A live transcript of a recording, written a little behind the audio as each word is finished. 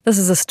This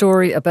is a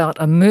story about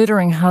a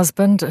murdering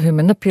husband who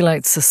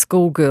manipulates a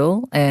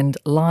schoolgirl and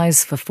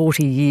lies for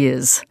 40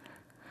 years.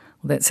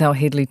 That's how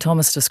Hedley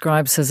Thomas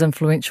describes his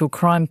influential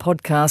crime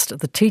podcast,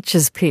 The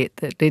Teacher's Pet,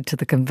 that led to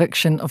the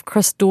conviction of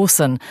Chris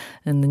Dawson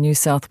in the New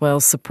South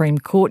Wales Supreme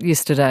Court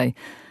yesterday.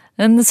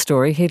 In the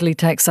story, Hedley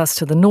takes us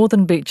to the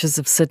northern beaches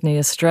of Sydney,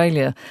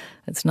 Australia.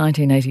 It's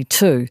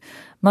 1982.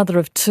 Mother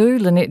of two,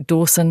 Lynette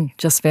Dawson,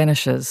 just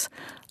vanishes.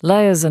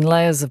 Layers and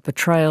layers of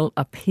betrayal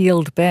are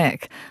peeled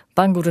back,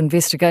 bungled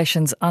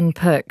investigations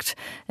unpicked,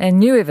 and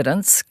new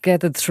evidence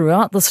gathered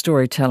throughout the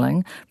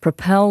storytelling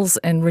propels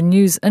and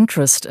renews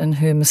interest in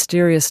her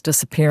mysterious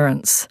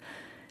disappearance.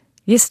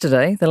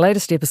 Yesterday, the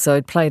latest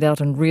episode played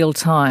out in real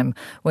time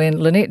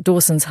when Lynette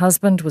Dawson's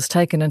husband was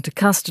taken into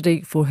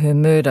custody for her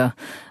murder.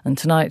 And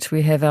tonight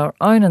we have our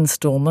own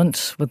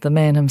instalment with the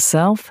man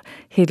himself,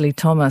 Hedley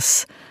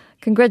Thomas.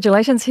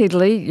 Congratulations,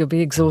 Hedley. You'll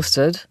be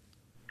exhausted.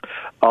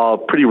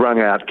 Oh, pretty wrung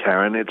out,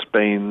 Karen. It's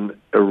been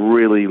a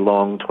really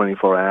long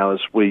 24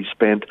 hours. We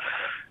spent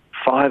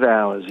 5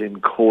 hours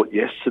in court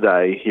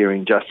yesterday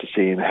hearing Justice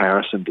Ian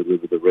Harrison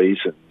deliver the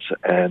reasons,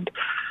 and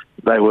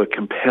they were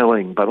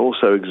compelling but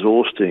also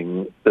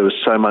exhausting. There was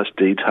so much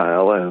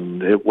detail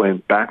and it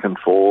went back and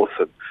forth.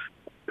 And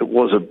it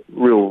was a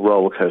real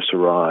rollercoaster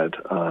ride.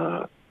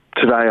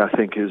 Today, I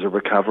think, is a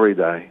recovery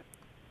day.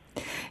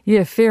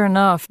 Yeah, fair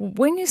enough.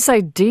 When you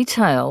say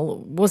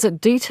detail, was it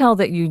detail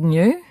that you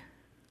knew?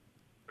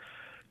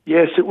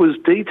 Yes, it was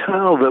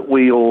detail that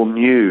we all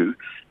knew.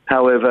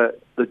 However,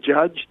 the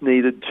judge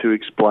needed to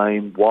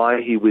explain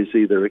why he was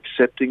either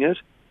accepting it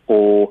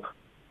or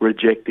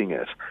rejecting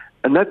it.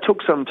 And that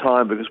took some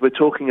time because we're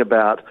talking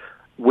about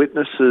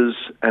witnesses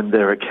and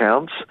their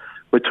accounts.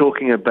 We're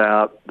talking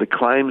about the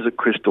claims that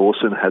Chris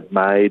Dawson had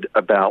made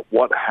about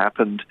what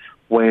happened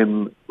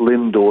when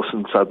Lynn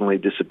Dawson suddenly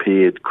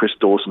disappeared. Chris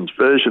Dawson's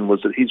version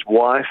was that his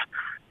wife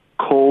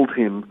called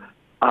him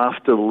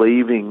after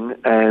leaving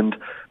and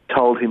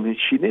told him that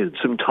she needed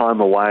some time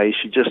away.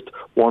 She just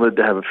wanted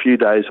to have a few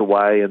days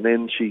away, and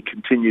then she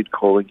continued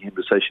calling him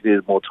to say she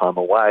needed more time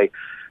away.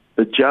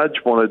 The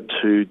judge wanted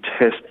to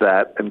test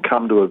that and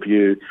come to a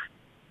view.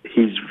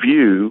 His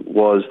view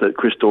was that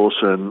Chris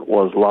Dawson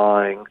was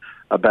lying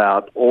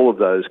about all of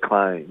those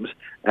claims,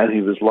 and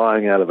he was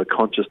lying out of a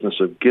consciousness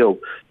of guilt.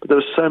 But there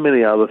were so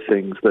many other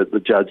things that the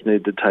judge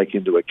needed to take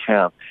into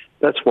account.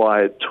 That's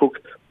why it took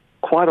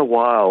quite a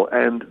while,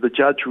 and the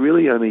judge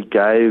really only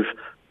gave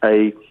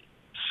a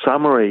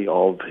summary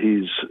of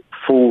his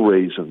full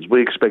reasons.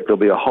 We expect there'll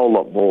be a whole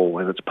lot more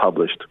when it's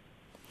published.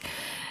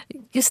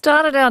 You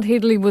started out,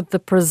 Hedley, with the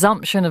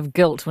presumption of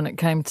guilt when it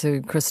came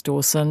to Chris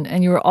Dawson,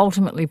 and you were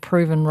ultimately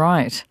proven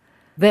right.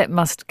 That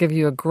must give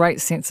you a great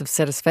sense of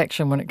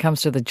satisfaction when it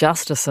comes to the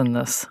justice in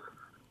this.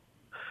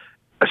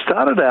 I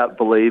started out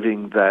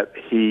believing that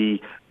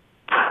he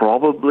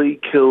probably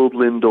killed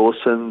Lynn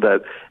Dawson,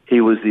 that he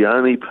was the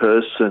only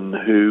person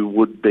who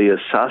would be a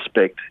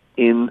suspect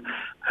in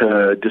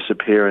her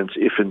disappearance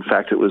if in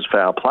fact it was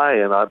foul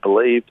play, and I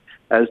believed,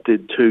 as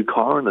did two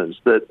coroners,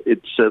 that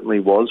it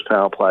certainly was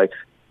foul play.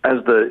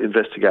 As the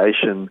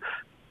investigation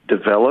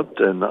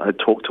developed and I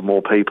talked to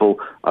more people,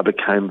 I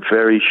became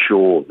very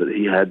sure that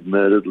he had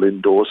murdered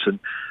Lynn Dawson.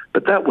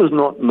 But that was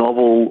not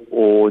novel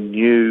or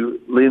new.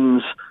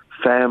 Lynn's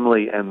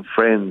family and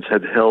friends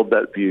had held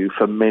that view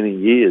for many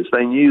years.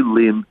 They knew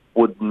Lynn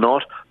would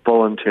not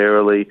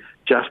voluntarily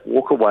just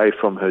walk away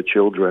from her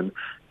children,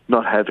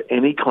 not have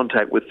any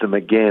contact with them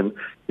again.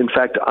 In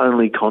fact,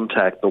 only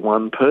contact the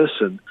one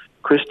person,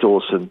 Chris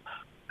Dawson,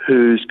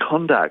 whose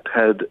conduct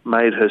had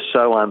made her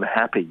so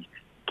unhappy,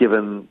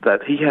 given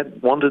that he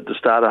had wanted to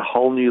start a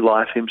whole new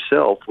life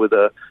himself with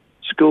a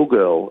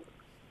schoolgirl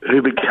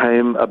who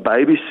became a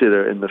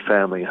babysitter in the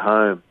family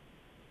home.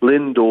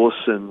 Lynn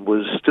Dawson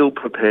was still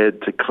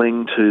prepared to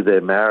cling to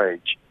their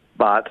marriage,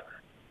 but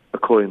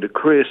according to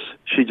Chris,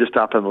 she just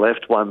up and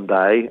left one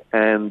day,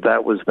 and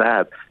that was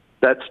that.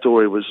 That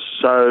story was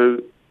so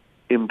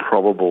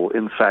improbable,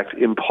 in fact,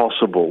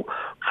 impossible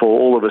for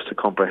all of us to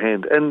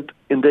comprehend. And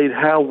indeed,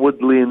 how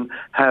would Lynn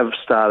have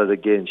started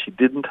again? She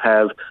didn't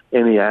have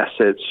any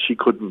assets. She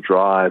couldn't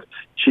drive.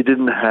 She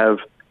didn't have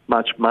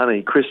much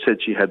money. Chris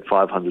said she had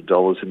 $500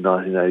 in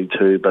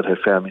 1982, but her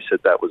family said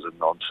that was a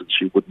nonsense.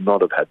 She would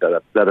not have had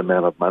that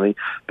amount of money.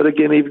 But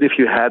again, even if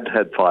you had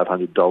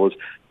 $500,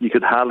 you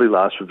could hardly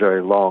last for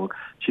very long.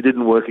 She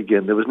didn't work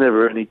again. There was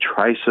never any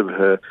trace of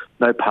her,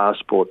 no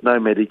passport, no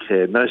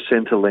Medicare, no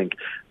Centrelink.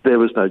 There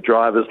was no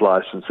driver's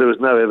license. There was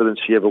no evidence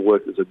she ever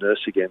worked as a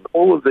nurse again.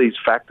 All of these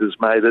factors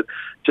made it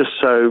just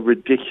so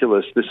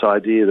ridiculous, this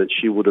idea that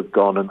she would have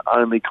gone and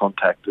only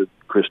contacted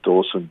Chris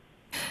Dawson.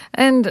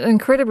 And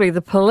incredibly,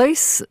 the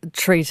police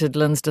treated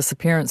Lynn's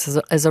disappearance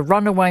as a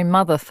runaway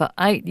mother for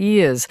 8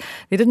 years.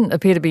 There didn't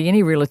appear to be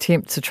any real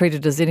attempt to treat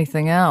it as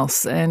anything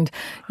else. And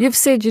you've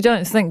said you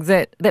don't think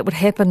that would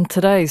happen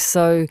today,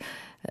 so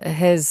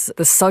has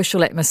the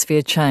social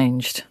atmosphere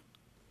changed?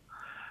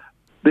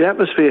 The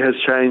atmosphere has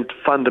changed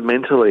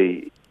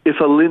fundamentally. If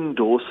a Lynn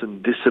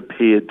Dawson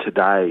disappeared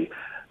today,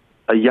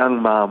 a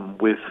young mum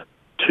with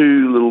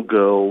two little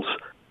girls,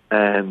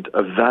 and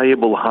a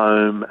valuable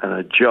home and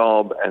a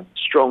job and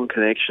strong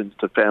connections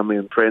to family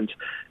and friends,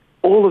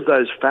 all of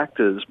those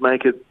factors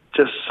make it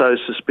just so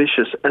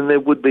suspicious, and there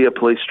would be a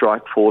police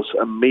strike force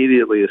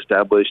immediately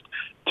established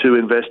to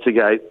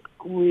investigate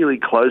really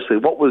closely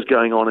what was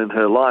going on in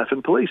her life.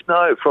 And police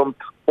know from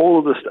all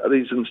of the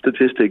studies and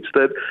statistics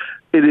that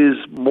it is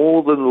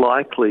more than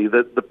likely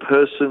that the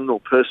person or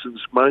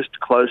persons most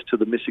close to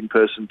the missing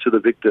person, to the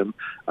victim,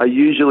 are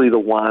usually the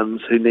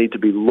ones who need to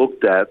be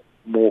looked at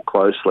more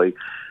closely.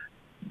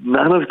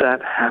 None of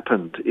that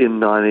happened in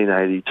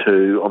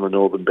 1982 on the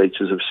northern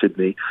beaches of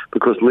Sydney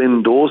because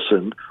Lynn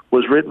Dawson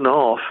was written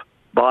off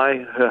by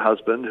her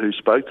husband, who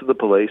spoke to the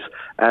police,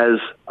 as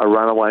a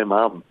runaway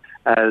mum,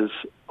 as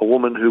a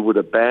woman who would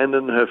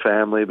abandon her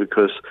family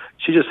because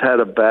she just had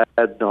a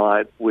bad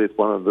night with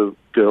one of the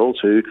girls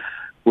who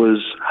was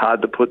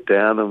hard to put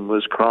down and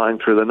was crying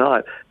through the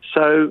night.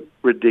 So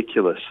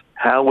ridiculous.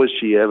 How was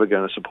she ever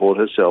going to support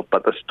herself?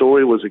 But the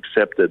story was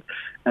accepted.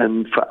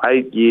 And for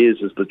 8 years,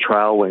 as the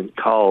trail went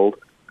cold,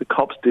 the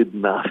cops did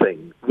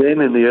nothing. Then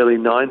in the early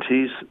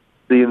 90s,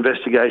 the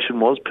investigation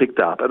was picked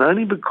up, and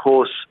only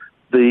because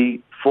the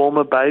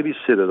former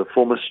babysitter, the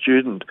former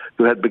student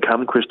who had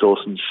become Chris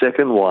Dawson's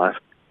second wife,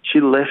 she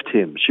left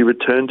him. She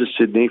returned to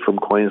Sydney from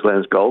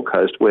Queensland's Gold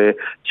Coast, where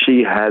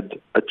she had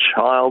a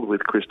child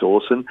with Chris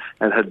Dawson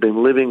and had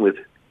been living with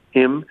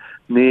him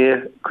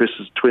near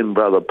Chris's twin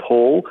brother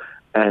Paul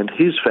and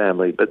his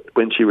family. But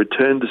when she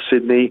returned to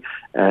Sydney,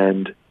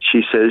 and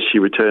she says she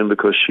returned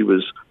because she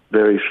was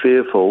very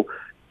fearful,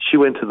 she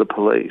went to the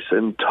police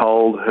and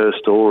told her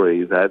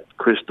story that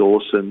Chris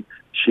Dawson,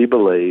 she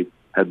believed,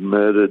 had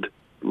murdered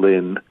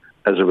Lynn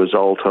as a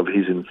result of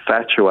his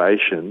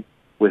infatuation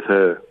with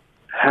her.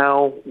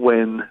 How,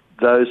 when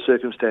those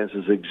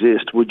circumstances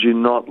exist, would you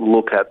not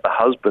look at the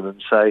husband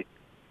and say,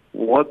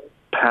 what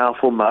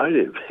powerful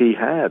motive he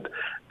had?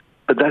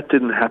 But that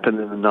didn't happen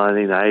in the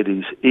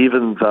 1980s,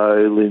 even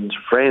though Lynn's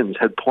friends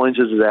had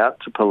pointed it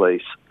out to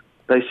police.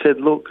 They said,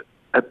 look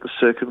at the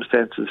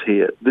circumstances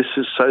here. This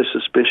is so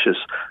suspicious.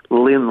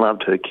 Lynn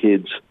loved her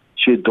kids.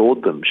 She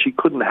adored them. She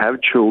couldn't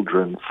have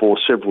children for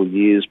several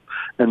years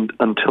and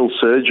until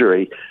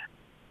surgery.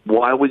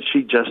 Why would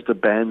she just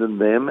abandon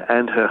them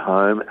and her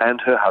home and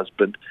her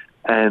husband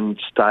and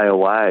stay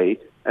away?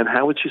 And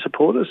how would she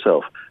support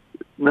herself?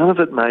 None of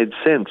it made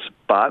sense.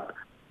 But,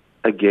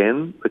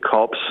 again, the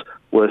cops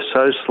were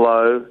so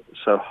slow,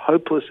 so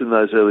hopeless in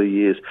those early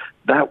years.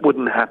 That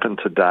wouldn't happen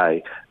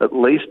today, at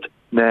least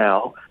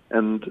now.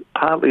 And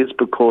partly it's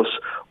because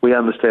we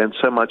understand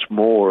so much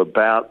more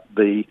about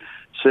the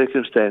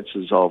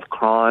circumstances of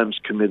crimes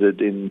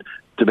committed in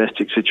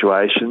domestic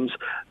situations,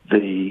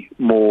 the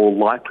more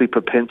likely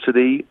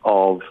propensity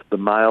of the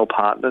male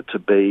partner to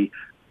be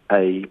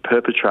a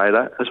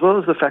perpetrator, as well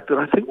as the fact that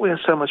I think we are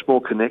so much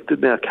more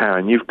connected now,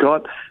 Karen. You've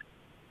got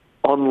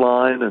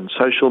online and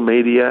social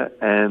media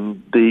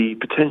and the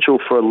potential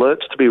for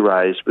alerts to be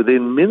raised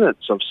within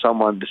minutes of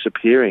someone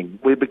disappearing.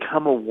 We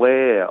become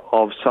aware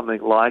of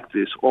something like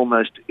this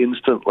almost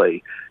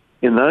instantly.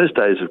 In those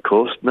days, of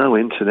course, no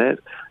internet.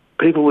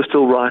 People were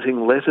still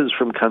writing letters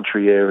from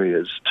country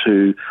areas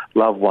to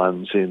loved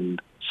ones in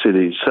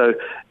cities. So,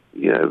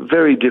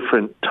 very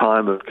different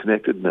time of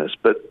connectedness,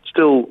 but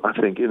still, I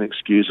think,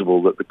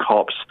 inexcusable that the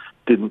cops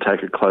didn't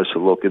take a closer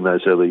look in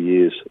those early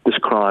years. This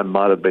crime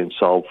might have been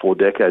solved 4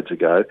 decades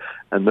ago,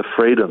 and the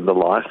freedom, the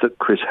life that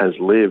Chris has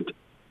lived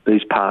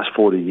these past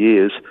 40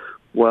 years,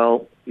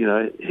 well,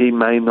 he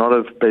may not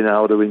have been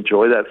able to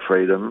enjoy that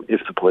freedom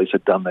if the police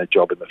had done their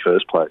job in the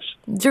first place.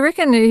 Do you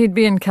reckon he'd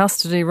be in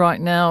custody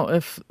right now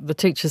if the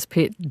teacher's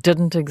pet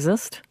didn't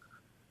exist?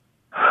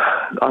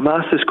 I'm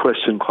asked this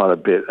question quite a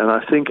bit, and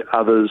I think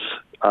others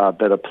are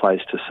better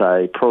placed to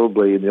say,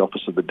 probably in the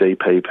office of the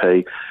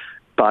DPP,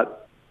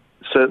 but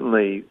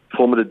certainly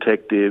former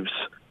detectives,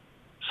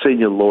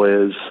 senior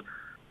lawyers,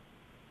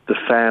 the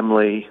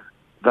family,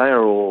 they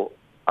are all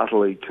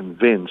utterly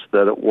convinced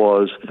that it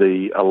was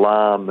the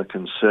alarm, the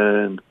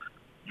concern,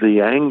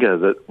 the anger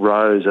that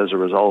rose as a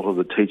result of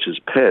the teacher's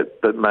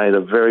pet that made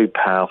a very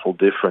powerful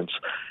difference.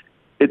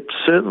 It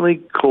certainly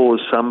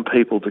caused some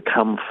people to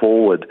come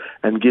forward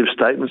and give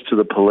statements to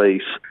the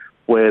police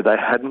where they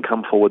hadn't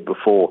come forward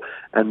before.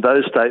 And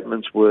those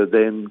statements were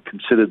then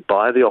considered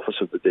by the office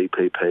of the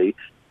DPP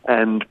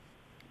and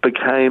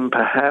became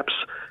perhaps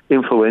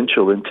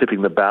influential in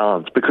tipping the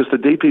balance, because the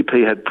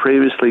DPP had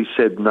previously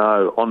said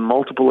no on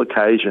multiple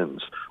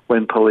occasions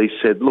when police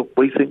said, look,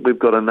 we think we've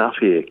got enough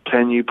here.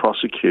 Can you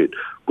prosecute?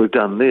 We've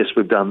done this,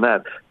 we've done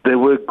that. There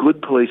were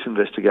good police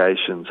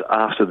investigations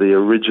after the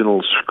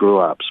original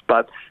screw-ups,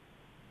 but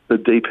the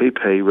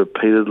DPP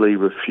repeatedly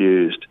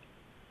refused.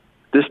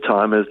 This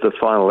time, as the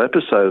final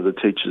episode of The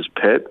Teacher's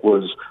Pet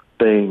was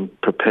being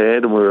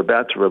prepared and we were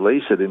about to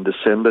release it in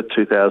December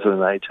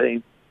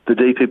 2018, the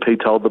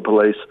DPP told the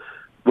police,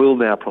 we'll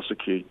now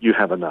prosecute. You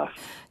have enough.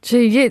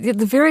 Gee, yeah,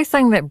 the very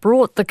thing that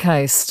brought the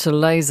case to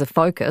laser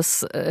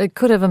focus, it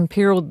could have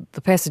imperilled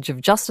the passage of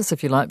justice,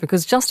 if you like,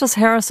 because Justice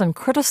Harrison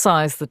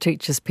criticised the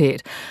teacher's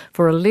pet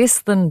for a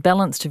less than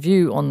balanced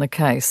view on the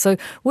case. So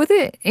were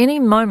there any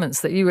moments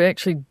that you were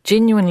actually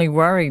genuinely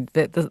worried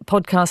that the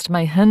podcast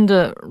may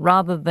hinder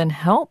rather than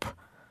help?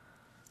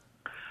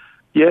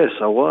 Yes,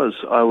 I was.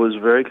 I was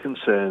very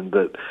concerned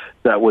that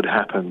that would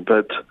happen,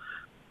 but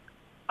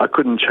I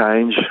couldn't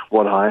change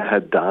what I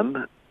had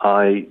done.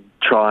 I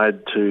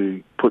tried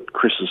to put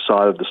Chris's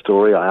side of the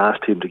story. I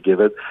asked him to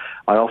give it.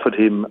 I offered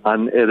him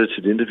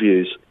unedited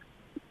interviews.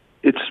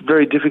 It's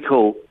very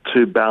difficult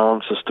to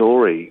balance a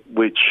story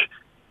which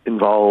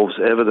involves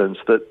evidence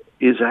that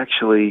is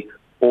actually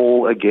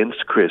all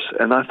against Chris.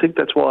 And I think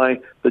that's why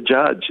the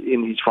judge,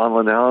 in his final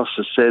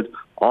analysis, said,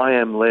 I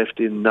am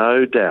left in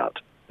no doubt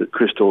that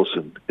Chris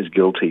Dawson is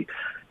guilty.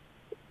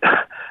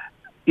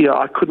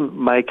 I couldn't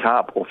make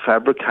up or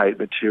fabricate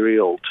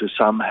material to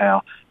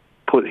somehow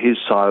put his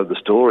side of the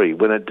story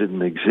when it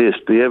didn't exist.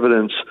 The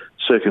evidence,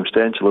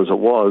 circumstantial as it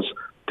was,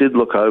 did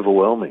look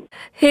overwhelming.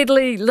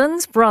 Hedley,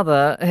 Lynn's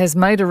brother has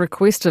made a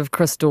request of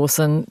Chris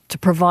Dawson to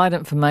provide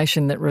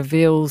information that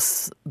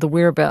reveals the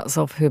whereabouts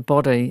of her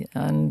body,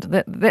 and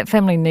that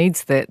family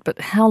needs that, but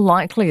how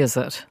likely is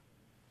it?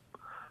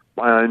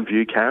 My own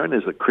view, Karen,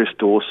 is that Chris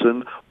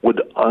Dawson would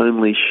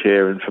only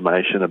share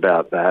information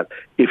about that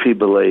if he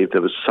believed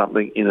there was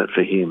something in it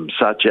for him,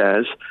 such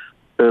as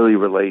early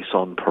release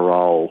on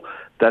parole.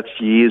 That's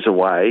years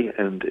away,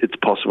 and it's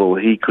possible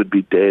he could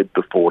be dead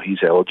before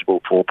he's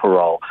eligible for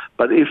parole.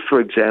 But if, for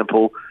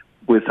example,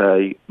 with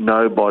a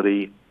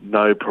no-body,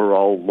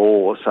 no-parole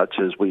law, such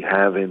as we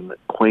have in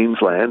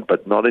Queensland,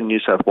 but not in New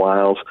South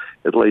Wales,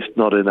 at least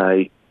not in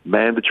a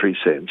mandatory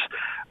sense,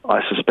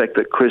 I suspect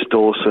that Chris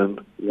Dawson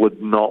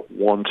would not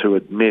want to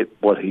admit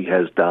what he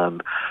has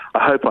done.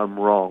 I hope I'm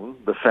wrong.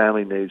 The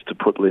family needs to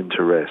put Lynn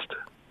to rest.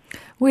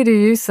 Where do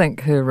you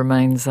think her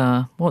remains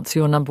are? What's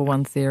your number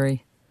one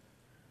theory?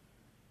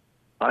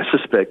 I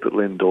suspect that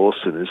Lynn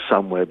Dawson is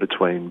somewhere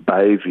between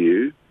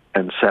Bayview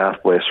and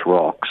Southwest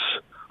Rocks,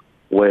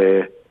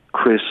 where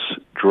Chris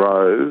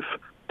drove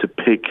to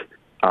pick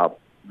up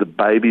the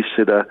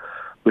babysitter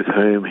with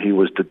whom he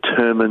was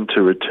determined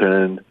to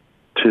return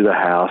to the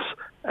house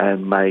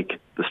and make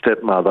the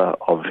stepmother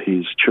of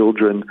his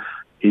children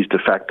his de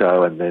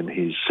facto and then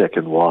his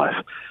second wife.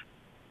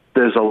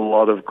 There's a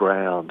lot of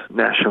ground,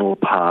 national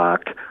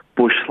park,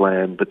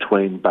 bushland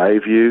between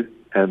Bayview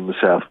and the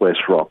Southwest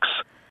Rocks.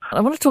 I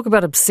want to talk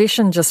about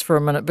obsession just for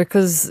a minute,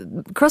 because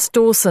Chris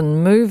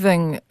Dawson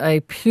moving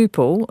a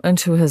pupil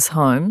into his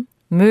home,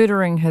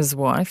 murdering his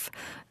wife,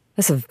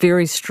 that's a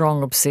very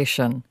strong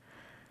obsession.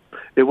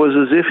 It was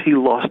as if he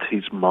lost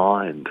his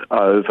mind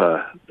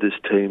over this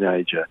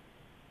teenager.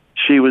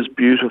 She was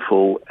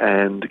beautiful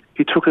and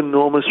he took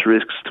enormous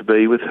risks to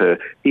be with her.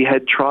 He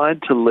had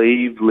tried to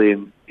leave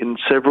Lynn in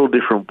several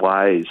different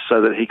ways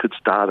so that he could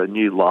start a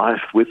new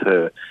life with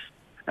her.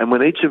 And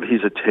when each of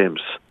his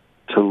attempts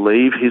to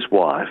leave his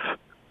wife,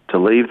 to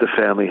leave the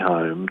family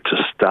home, to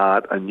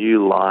start a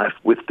new life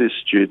with this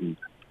student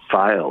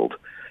failed,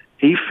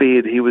 he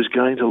feared he was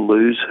going to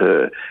lose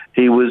her.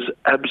 He was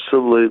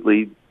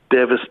absolutely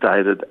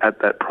devastated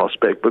at that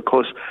prospect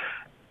because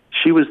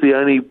she was the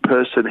only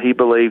person he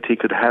believed he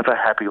could have a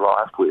happy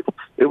life with.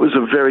 It was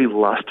a very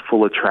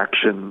lustful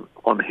attraction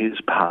on his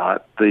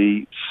part.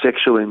 The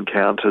sexual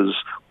encounters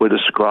were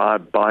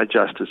described by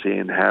Justice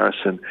Ian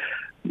Harrison,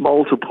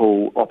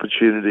 multiple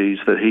opportunities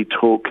that he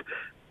took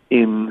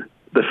in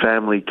the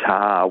family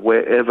car.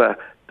 Wherever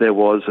there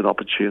was an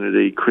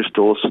opportunity, Chris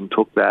Dawson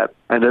took that.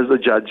 And as the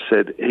judge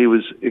said, he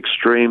was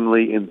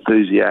extremely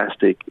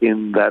enthusiastic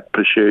in that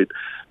pursuit.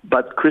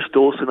 But Chris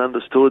Dawson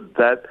understood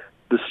that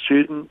the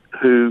student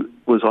who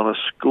was on a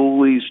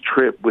schoolies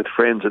trip with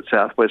friends at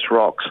Southwest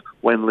Rocks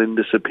when Lynn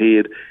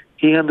disappeared,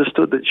 he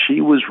understood that she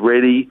was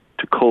ready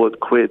to call it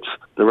quits.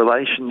 The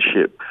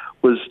relationship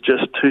was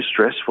just too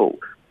stressful.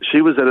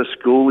 She was at a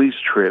schoolies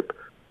trip,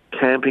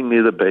 camping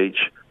near the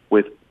beach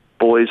with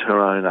boys her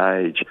own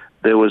age.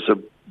 There was a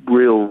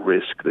real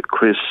risk that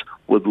Chris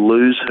would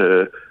lose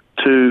her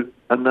to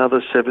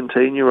another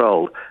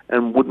 17-year-old,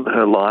 and wouldn't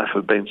her life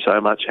have been so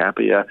much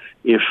happier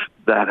if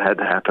that had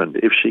happened,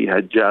 if she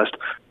had just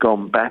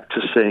gone back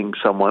to seeing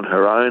someone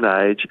her own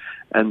age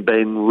and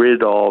been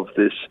rid of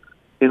this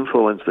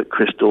influence that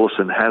Chris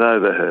Dawson had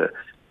over her.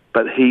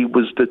 But he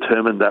was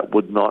determined that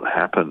would not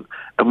happen.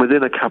 And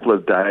within a couple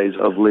of days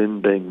of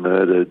Lynn being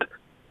murdered,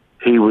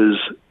 he was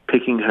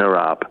picking her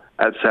up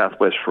at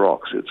Southwest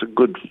Rocks. It's a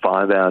good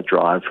 5-hour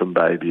drive from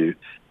Bayview.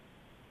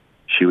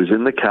 She was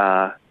in the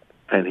car,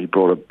 and he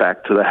brought her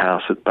back to the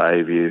house at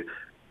Bayview,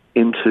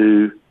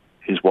 into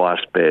his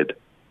wife's bed,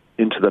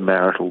 into the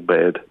marital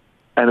bed.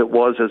 And it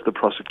was, as the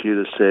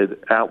prosecutor said,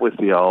 out with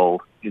the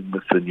old, in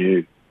with the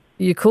new.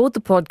 You called the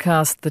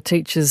podcast The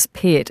Teacher's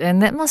Pet,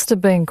 and that must have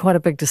been quite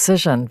a big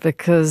decision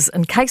because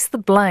in case the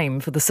blame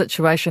for the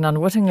situation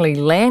unwittingly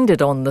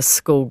landed on this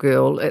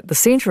schoolgirl at the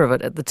centre of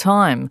it at the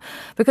time,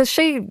 because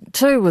she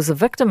too was a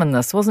victim in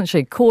this, wasn't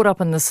she? Caught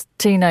up in this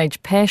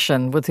teenage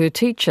passion with her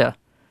teacher.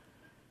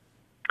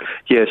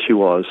 Yes, she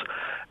was,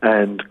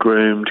 and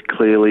groomed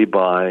clearly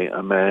by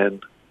a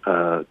man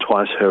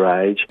twice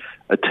her age,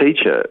 a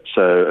teacher,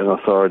 so an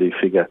authority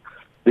figure.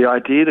 The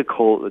idea to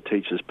call it The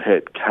Teacher's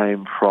Pet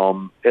came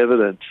from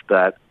evidence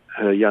that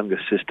her younger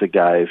sister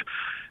gave.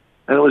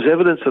 And it was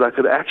evidence that I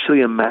could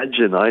actually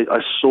imagine. I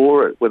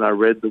saw it when I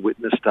read the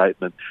witness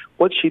statement.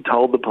 What she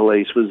told the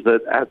police was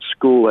that at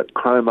school, at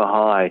Cromer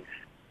High,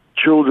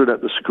 children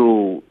at the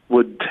school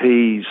would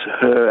tease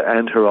her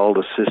and her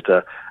older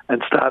sister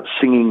and start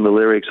singing the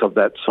lyrics of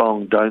that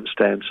song, Don't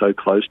Stand So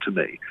Close to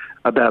Me,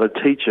 about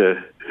a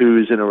teacher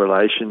who is in a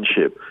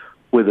relationship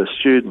with a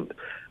student.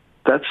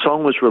 That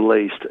song was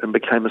released and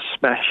became a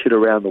smash hit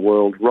around the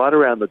world right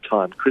around the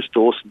time Chris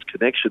Dawson's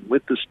connection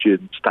with the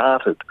student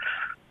started.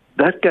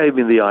 That gave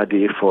me the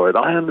idea for it.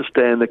 I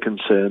understand the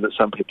concern that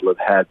some people have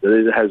had, that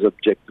it has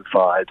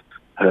objectified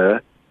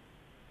her.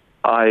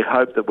 I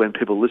hope that when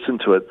people listen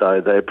to it, though,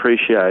 they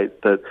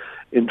appreciate that,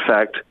 in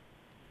fact,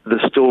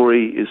 the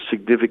story is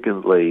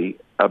significantly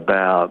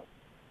about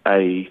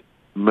a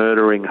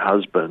murdering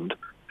husband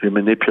who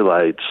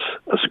manipulates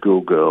a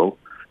schoolgirl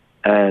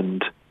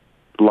and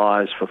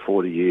lies for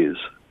 40 years.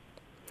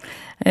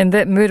 And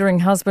that murdering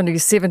husband,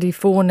 he's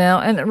 74 now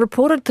and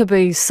reported to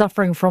be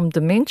suffering from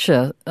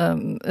dementia.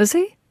 Is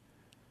he?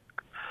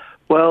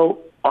 Well,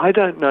 I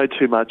don't know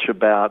too much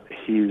about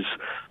his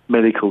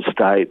medical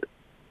state.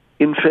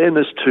 In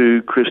fairness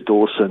to Chris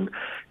Dawson,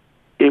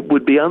 it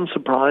would be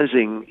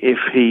unsurprising if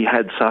he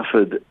had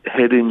suffered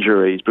head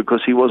injuries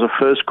because he was a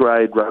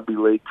first-grade rugby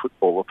league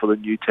footballer for the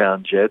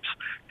Newtown Jets.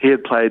 He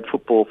had played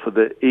football for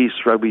the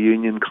East Rugby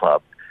Union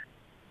Club.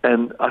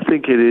 And I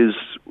think it is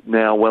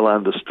now well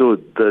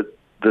understood that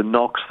the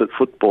knocks that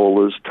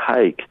footballers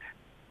take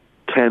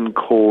can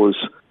cause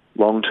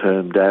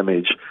long-term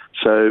damage.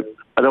 So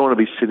I don't want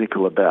to be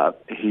cynical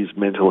about his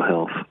mental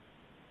health.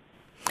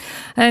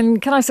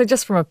 And can I say,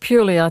 just from a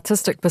purely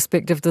artistic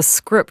perspective, the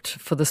script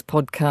for this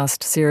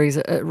podcast series,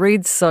 it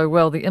reads so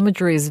well. The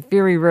imagery is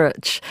very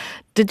rich.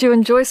 Did you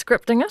enjoy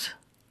scripting it?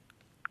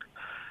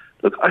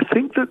 Look, I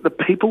think that the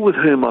people with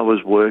whom I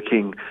was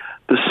working,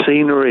 the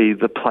scenery,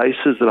 the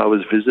places that I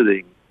was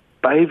visiting,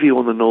 Bayview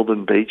on the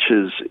Northern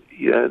Beaches,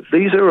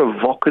 these are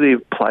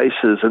evocative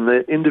places, and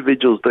the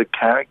individuals, the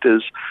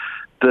characters,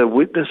 the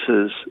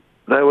witnesses,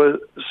 they were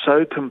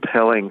so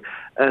compelling.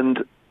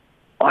 And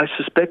I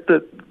suspect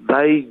that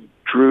they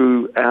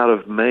drew out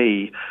of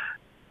me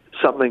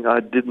something I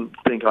didn't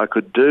think I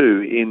could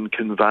do in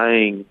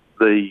conveying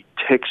the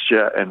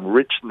texture and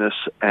richness,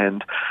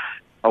 and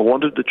I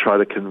wanted to try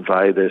to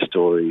convey their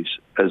stories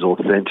as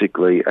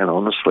authentically and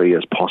honestly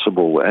as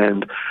possible,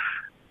 and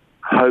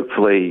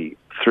hopefully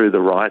through the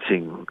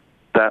writing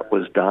that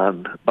was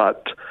done.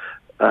 But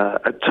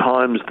at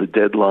times the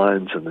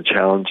deadlines and the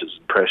challenges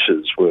and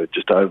pressures were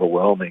just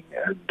overwhelming,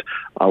 and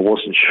I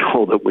wasn't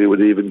sure that we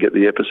would even get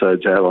the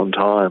episodes out on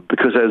time,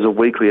 because as a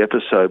weekly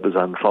episode was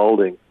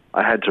unfolding,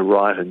 I had to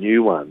write a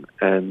new one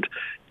and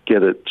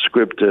get it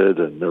scripted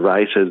and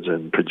narrated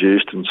and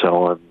produced and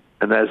so on.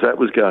 And as that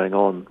was going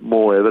on,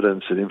 more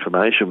evidence and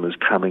information was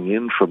coming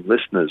in from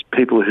listeners.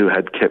 People who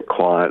had kept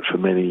quiet for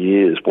many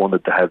years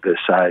wanted to have their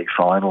say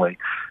finally.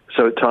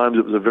 So at times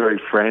it was a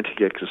very frantic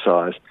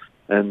exercise,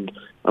 and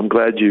I'm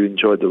glad you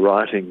enjoyed the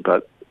writing,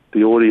 but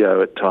the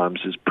audio at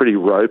times is pretty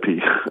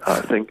ropey.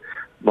 I think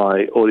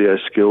my audio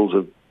skills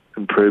have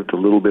improved a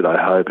little bit,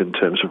 I hope, in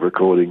terms of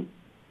recording.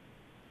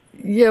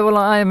 Yeah, well,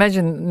 I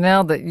imagine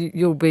now that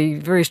you'll be a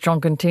very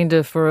strong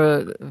contender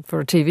for a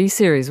TV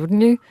series,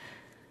 wouldn't you?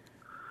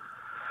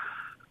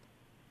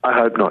 I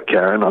hope not,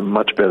 Karen. I'm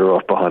much better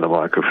off behind a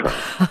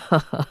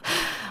microphone.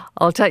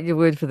 I'll take your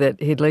word for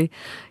that, Hedley.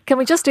 Can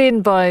we just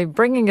end by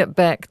bringing it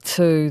back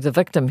to the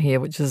victim here,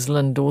 which is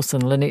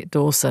Lynette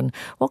Dawson.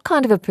 What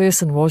kind of a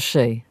person was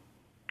she?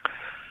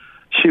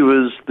 She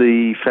was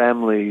the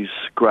family's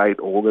great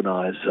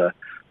organiser,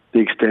 the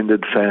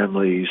extended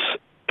family's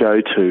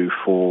go-to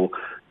for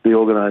the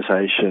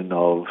organisation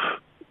of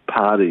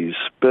parties,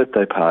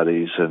 birthday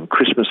parties and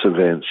Christmas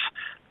events,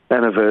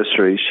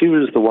 anniversaries. She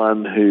was the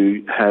one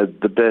who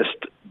had the best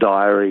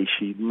diary.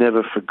 She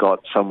never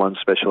forgot someone's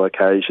special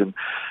occasion.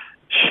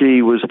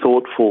 She was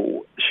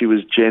thoughtful. She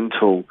was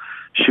gentle.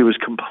 She was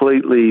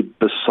completely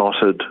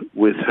besotted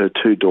with her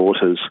two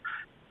daughters.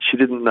 She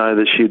didn't know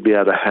that she'd be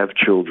able to have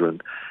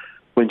children.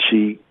 When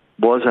she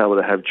was able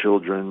to have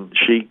children,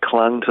 she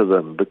clung to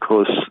them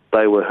because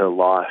they were her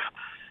life.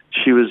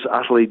 She was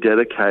utterly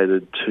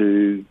dedicated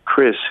to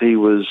Chris. He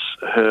was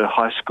her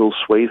high school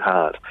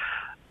sweetheart.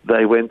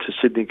 They went to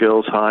Sydney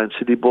Girls High and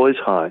Sydney Boys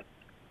High.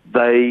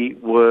 They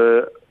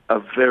were a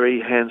very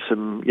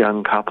handsome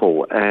young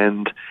couple,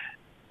 and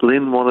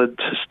Lynn wanted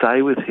to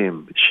stay with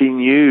him. She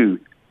knew,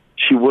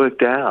 she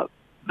worked out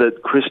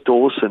that Chris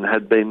Dawson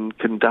had been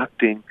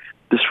conducting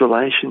this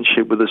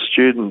relationship with a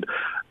student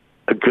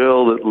a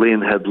girl that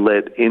Lynn had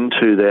let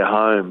into their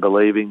home,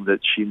 believing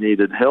that she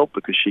needed help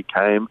because she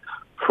came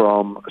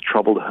from a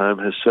troubled home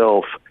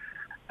herself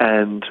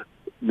and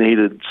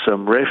needed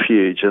some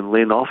refuge. And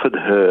Lynn offered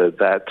her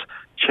that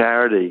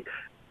charity,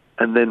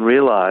 and then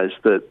realised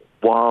that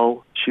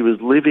while she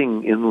was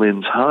living in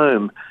Lynn's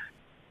home,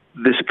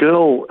 this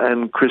girl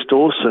and Chris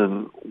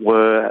Dawson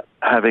were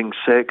having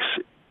sex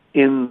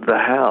in the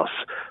house,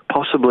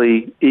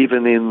 possibly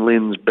even in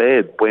Lynn's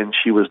bed when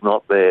she was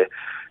not there.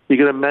 You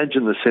can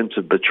imagine the sense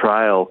of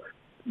betrayal.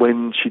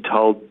 When she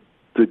told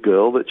the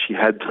girl that she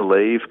had to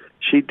leave,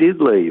 she did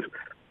leave.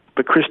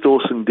 But Chris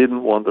Dawson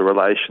didn't want the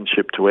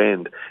relationship to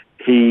end.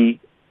 He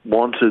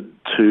wanted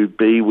to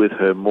be with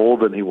her more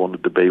than he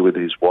wanted to be with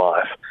his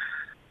wife.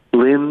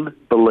 Lynn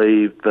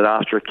believed that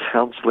after a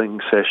counselling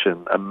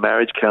session, a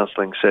marriage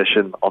counselling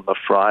session on the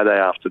Friday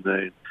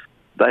afternoon,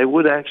 they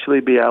would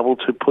actually be able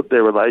to put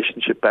their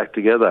relationship back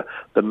together.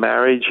 The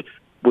marriage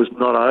was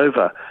not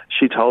over.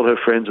 She told her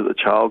friends at the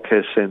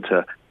childcare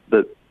centre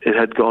that it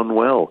had gone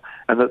well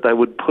and that they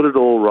would put it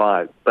all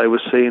right. They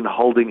were seen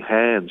holding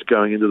hands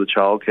going into the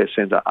childcare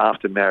centre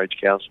after marriage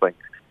counselling.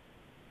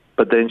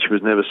 But then she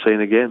was never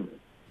seen again.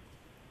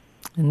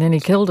 And then he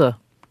killed her.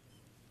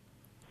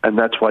 And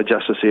that's why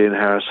Justice Ian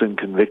Harrison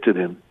convicted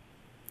him.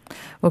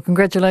 Well,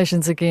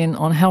 congratulations again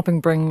on helping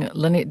bring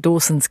Lynette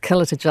Dawson's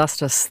killer to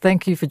justice.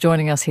 Thank you for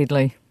joining us,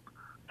 Hedley.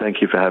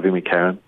 Thank you for having me, Karen.